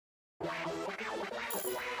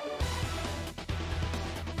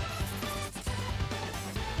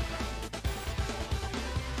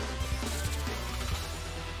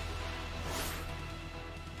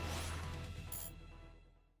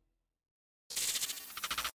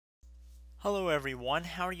Hello everyone,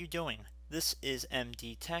 how are you doing? This is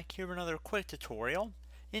MD Tech here with another quick tutorial.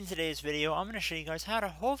 In today's video, I'm going to show you guys how to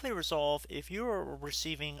hopefully resolve if you are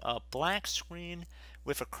receiving a black screen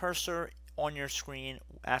with a cursor on your screen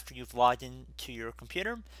after you've logged into your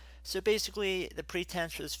computer. So basically, the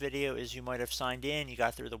pretense for this video is you might have signed in, you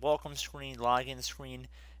got through the welcome screen, login screen,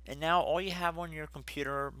 and now all you have on your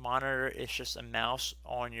computer monitor is just a mouse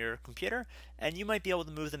on your computer, and you might be able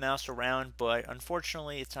to move the mouse around, but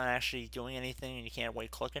unfortunately it's not actually doing anything and you can't right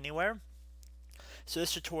click anywhere. So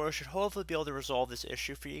this tutorial should hopefully be able to resolve this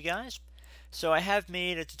issue for you guys. So I have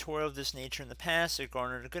made a tutorial of this nature in the past. It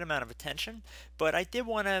garnered a good amount of attention, but I did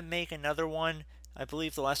want to make another one. I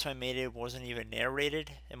believe the last time I made it wasn't even narrated.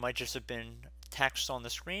 It might just have been text on the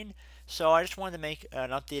screen. So I just wanted to make an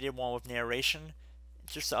updated one with narration,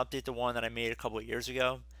 just to update the one that I made a couple of years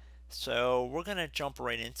ago. So we're going to jump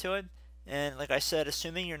right into it. And like I said,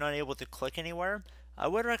 assuming you're not able to click anywhere, I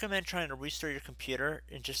would recommend trying to restart your computer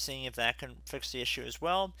and just seeing if that can fix the issue as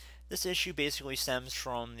well. This issue basically stems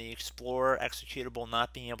from the Explorer executable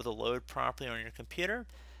not being able to load properly on your computer.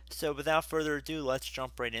 So without further ado, let's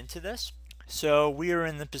jump right into this. So we are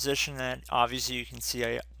in the position that obviously you can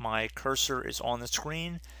see my cursor is on the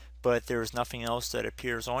screen, but there is nothing else that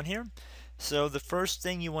appears on here. So the first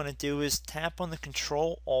thing you want to do is tap on the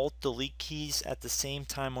Ctrl-Alt-Delete keys at the same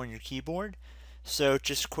time on your keyboard. So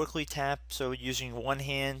just quickly tap, so using one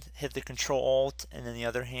hand hit the Ctrl-Alt and then the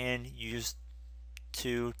other hand use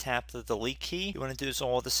to tap the delete key. You want to do this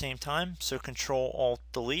all at the same time, so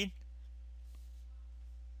Ctrl-Alt-Delete.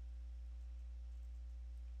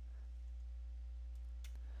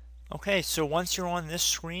 Okay, so once you're on this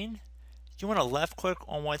screen, you want to left click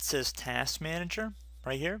on what says Task Manager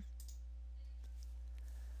right here.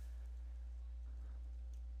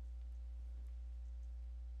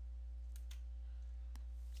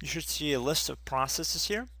 You should see a list of processes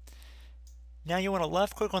here. Now you want to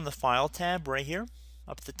left click on the File tab right here,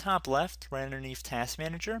 up at the top left, right underneath Task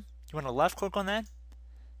Manager. You want to left click on that,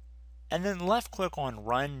 and then left click on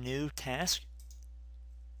Run New Task.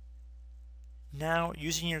 Now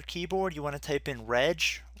using your keyboard, you want to type in reg,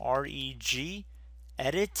 R-E-G,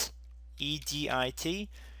 edit, E-D-I-T.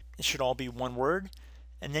 It should all be one word.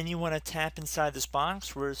 And then you want to tap inside this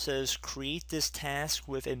box where it says create this task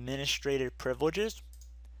with administrative privileges.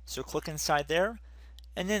 So click inside there,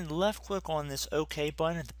 and then left click on this OK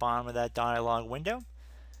button at the bottom of that dialog window.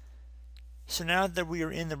 So now that we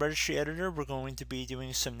are in the registry editor, we're going to be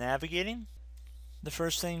doing some navigating. The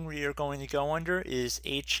first thing we are going to go under is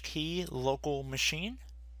H key local machine.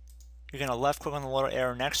 You're going to left click on the little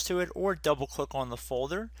arrow next to it or double click on the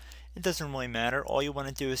folder. It doesn't really matter. All you want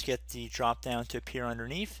to do is get the drop down to appear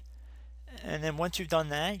underneath. And then once you've done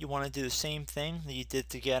that, you want to do the same thing that you did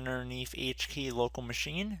to get underneath H key local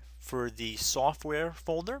machine for the software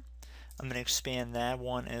folder. I'm going to expand that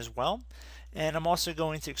one as well. And I'm also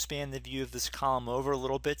going to expand the view of this column over a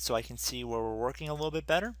little bit so I can see where we're working a little bit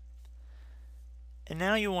better. And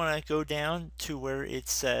now you want to go down to where it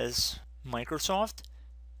says Microsoft.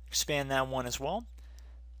 Expand that one as well.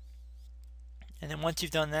 And then once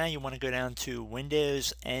you've done that, you want to go down to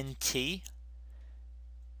Windows NT.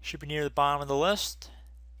 Should be near the bottom of the list,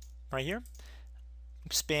 right here.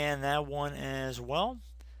 Expand that one as well.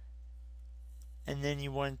 And then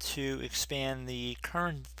you want to expand the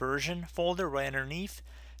current version folder right underneath.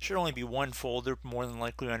 Should only be one folder, more than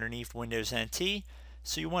likely underneath Windows NT.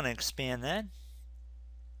 So you want to expand that.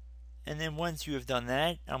 And then once you have done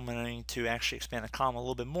that, I'm going to actually expand the column a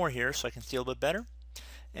little bit more here so I can see a little bit better.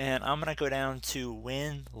 And I'm going to go down to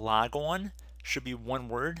Win Logon. Should be one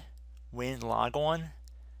word, Win Logon,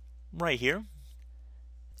 right here.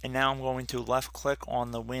 And now I'm going to left click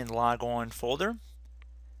on the Win Logon folder.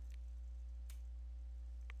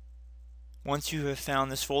 Once you have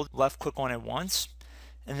found this folder, left click on it once.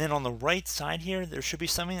 And then on the right side here, there should be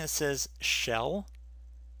something that says Shell.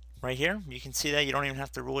 Right here, you can see that. You don't even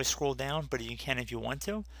have to really scroll down, but you can if you want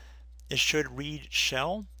to. It should read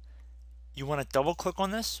Shell. You want to double click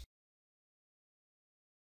on this.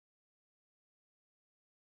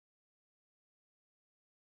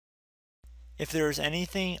 If there is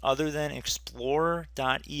anything other than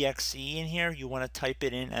explorer.exe in here, you want to type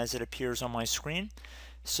it in as it appears on my screen.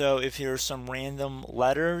 So if there's some random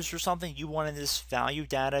letters or something, you wanted this value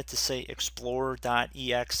data to say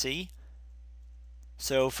explorer.exe.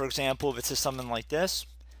 So for example, if it says something like this,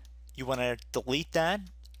 you want to delete that,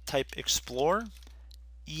 type explore,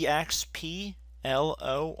 explorer.exe,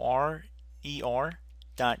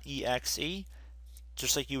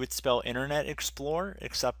 just like you would spell Internet Explorer,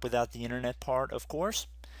 except without the internet part, of course.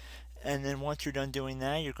 And then once you're done doing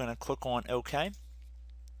that, you're going to click on OK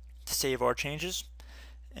to save our changes.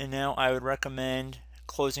 And now I would recommend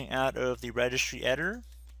closing out of the registry editor.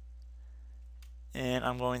 And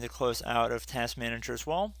I'm going to close out of Task Manager as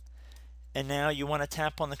well. And now you want to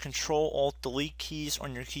tap on the Ctrl-Alt-Delete keys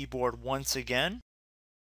on your keyboard once again.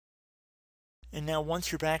 And now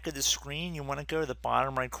once you're back at the screen, you want to go to the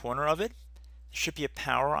bottom right corner of it. There should be a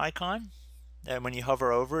power icon. And when you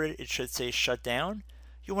hover over it, it should say shut down.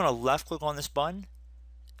 You want to left click on this button,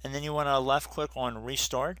 and then you want to left click on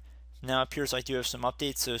restart. Now it appears I do have some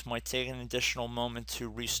updates, so this might take an additional moment to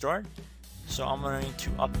restart. So I'm going to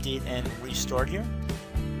update and restart here.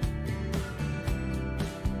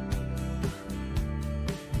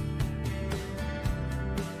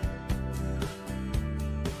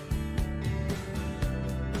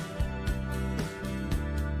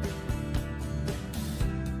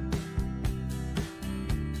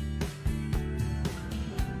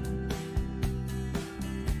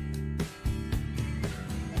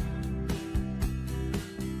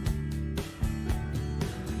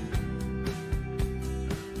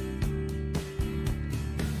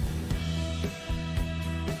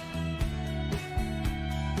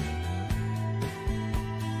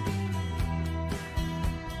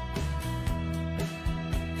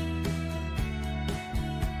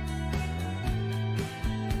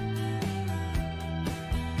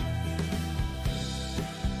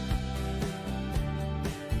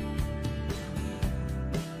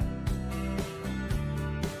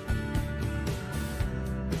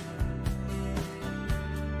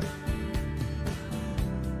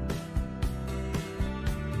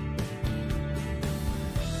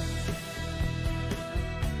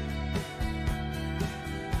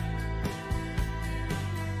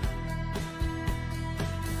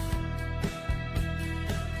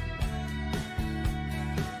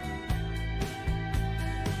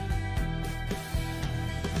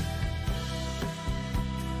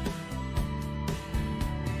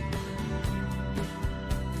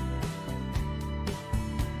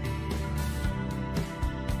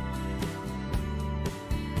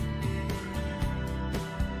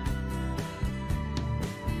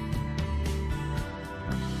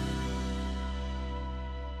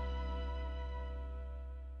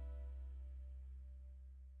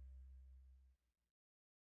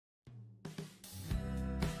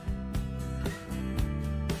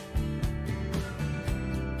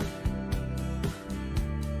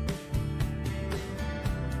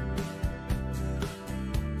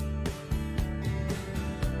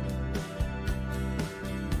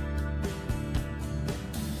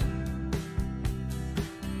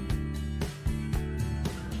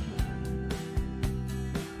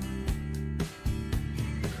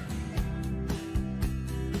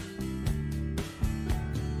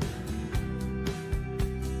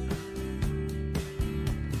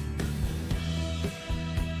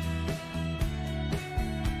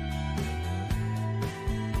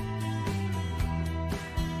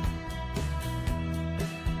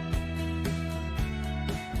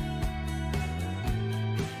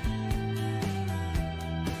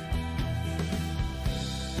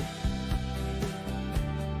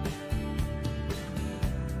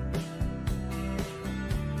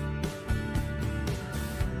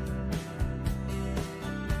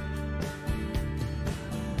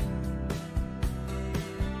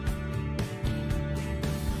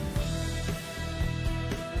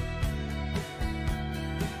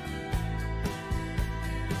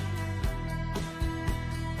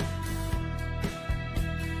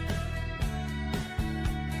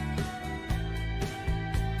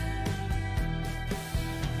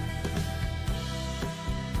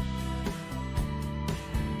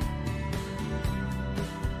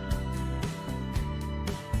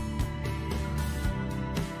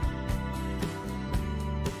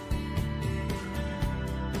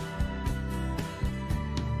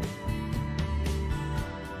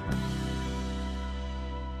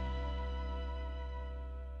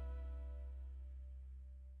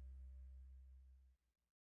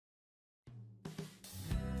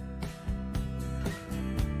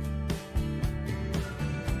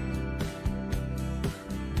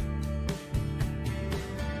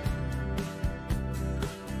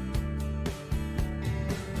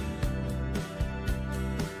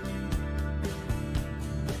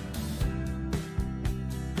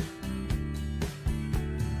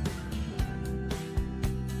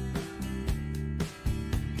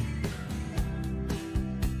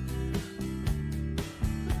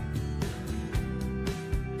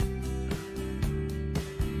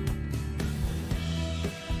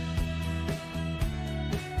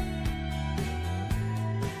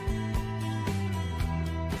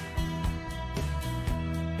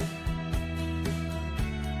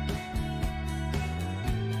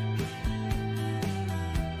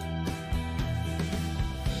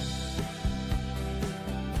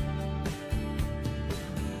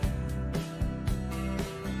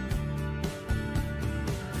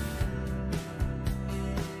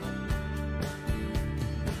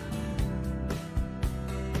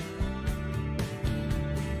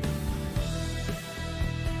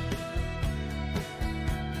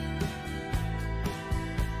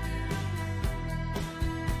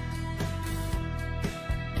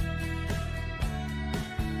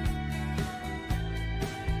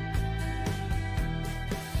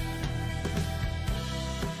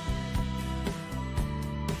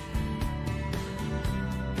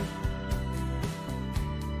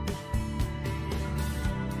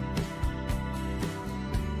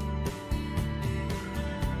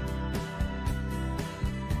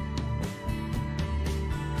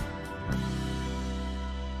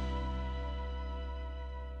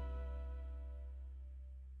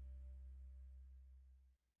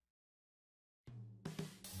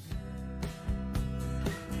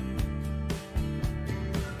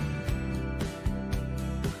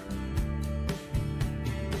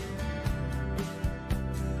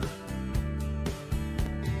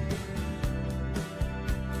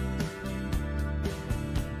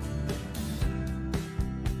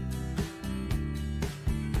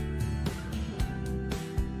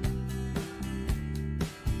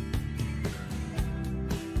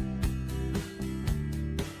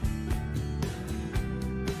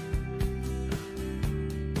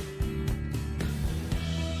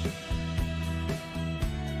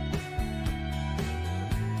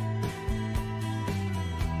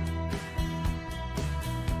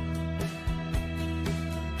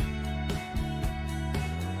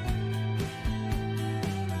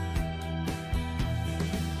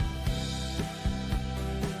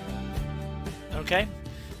 Okay,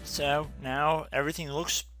 so now everything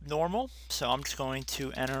looks normal. So I'm just going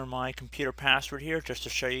to enter my computer password here just to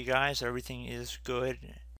show you guys everything is good.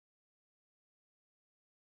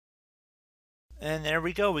 And there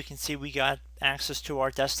we go. We can see we got access to our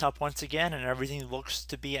desktop once again, and everything looks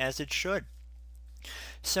to be as it should.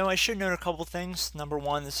 So I should note a couple things. Number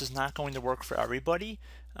one, this is not going to work for everybody.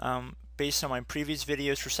 Based on my previous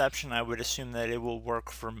video's reception, I would assume that it will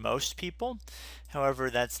work for most people.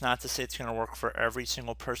 However, that's not to say it's going to work for every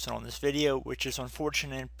single person on this video, which is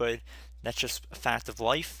unfortunate, but that's just a fact of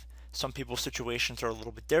life. Some people's situations are a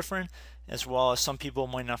little bit different, as well as some people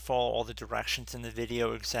might not follow all the directions in the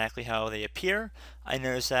video exactly how they appear. I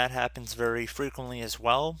notice that happens very frequently as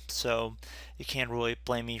well, so you can't really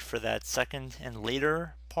blame me for that second and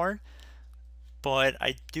later part. But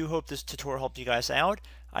I do hope this tutorial helped you guys out.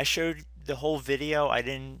 I showed the whole video. I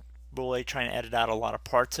didn't really try and edit out a lot of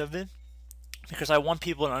parts of it because I want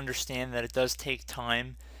people to understand that it does take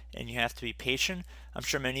time and you have to be patient. I'm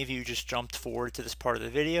sure many of you just jumped forward to this part of the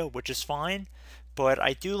video, which is fine, but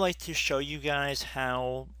I do like to show you guys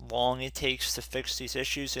how long it takes to fix these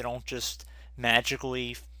issues. They don't just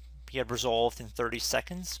magically get resolved in 30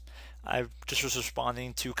 seconds. I just was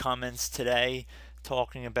responding to comments today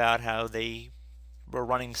talking about how they were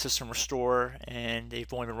running system restore and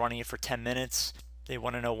they've only been running it for 10 minutes. They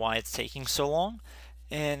want to know why it's taking so long.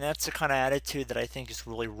 And that's the kind of attitude that I think is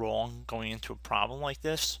really wrong going into a problem like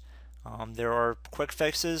this. There are quick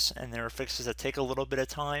fixes and there are fixes that take a little bit of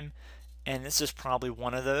time, and this is probably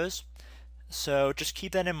one of those. So just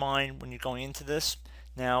keep that in mind when you're going into this.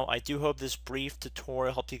 Now, I do hope this brief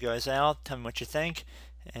tutorial helped you guys out. Tell me what you think,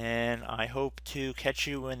 and I hope to catch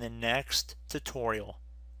you in the next tutorial.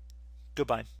 Goodbye.